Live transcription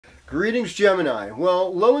Greetings, Gemini.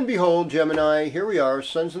 Well, lo and behold, Gemini, here we are.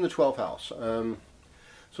 Sun's in the 12th house. So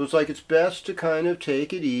it's like it's best to kind of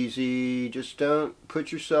take it easy. Just don't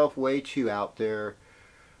put yourself way too out there.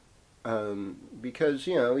 Because,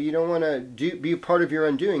 you know, you don't want to be a part of your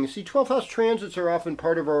undoing. You see, 12th house transits are often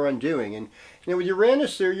part of our undoing. And, you know, with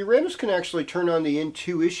Uranus there, Uranus can actually turn on the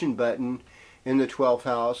intuition button in the 12th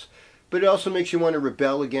house. But it also makes you want to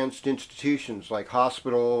rebel against institutions like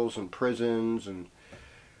hospitals and prisons and,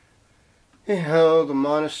 you know, the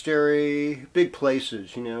monastery, big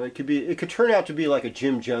places. You know, it could turn out to be like a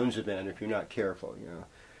Jim Jones event if you're not careful. You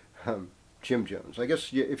know, Jim Jones. I guess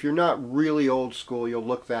if you're not really old school, you'll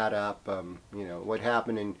look that up. You know, what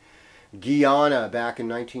happened in Guyana back in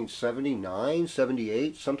 1979,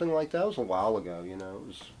 78, something like that. It was a while ago. You know,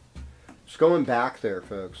 it's going back there,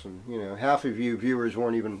 folks. And you know, half of you viewers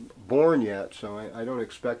weren't even born yet, so I don't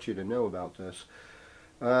expect you to know about this.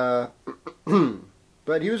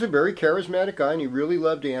 But he was a very charismatic guy, and he really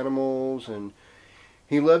loved animals, and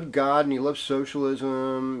he loved God, and he loved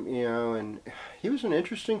socialism, you know, and he was an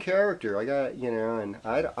interesting character. You know, and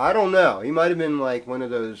I don't know. He might have been like one of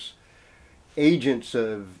those agents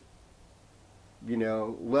of, you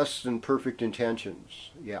know, less than perfect intentions.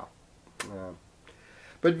 Yeah.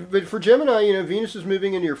 But for Gemini, you know, Venus is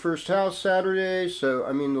moving into your first house Saturday, so,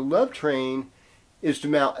 I mean, the love train is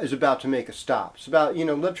about to make a stop. It's about, you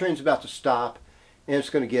know, love train's about to stop, and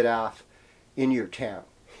it's going to get off in your town.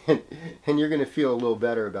 And you're going to feel a little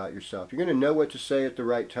better about yourself. You're going to know what to say at the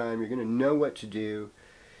right time. You're going to know what to do.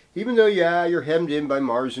 Even though, yeah, you're hemmed in by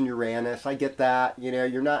Mars and Uranus. I get that. You know,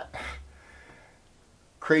 you're not...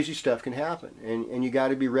 Crazy stuff can happen. And you got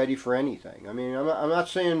to be ready for anything. I mean, I'm not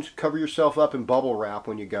saying cover yourself up in bubble wrap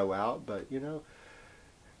when you go out. But, you know,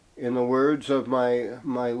 in the words of my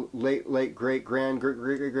late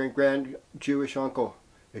great-grand Jewish uncle,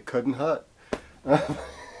 it couldn't hurt. Oh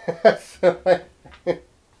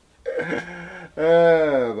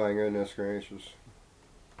my goodness gracious!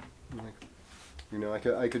 You know,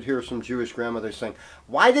 I could hear some Jewish grandmother saying,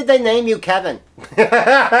 "Why did they name you Kevin?"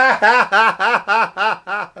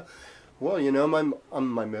 Well, you know, my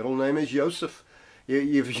middle name is Yosef.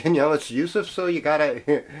 You know, it's Yusuf, so you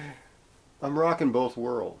gotta. I'm rocking both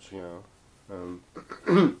worlds, you know.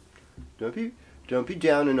 Don't be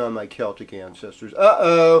downing on my Celtic ancestors.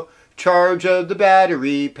 Uh-oh. Charge of the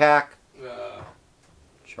battery pack.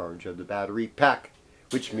 Charge of the battery pack.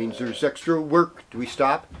 Which means there's extra work. Do we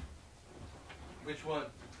stop? Which one?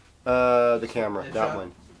 The camera. That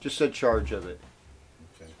one. Just said charge of it.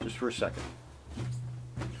 Okay. Just for a second.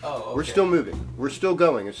 Oh, okay. We're still moving. We're still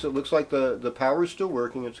going. It looks like the power is still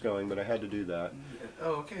working. It's going, but I had to do that.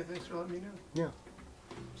 Oh, okay. Thanks for letting me know. Yeah.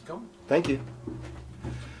 It's going. Thank you.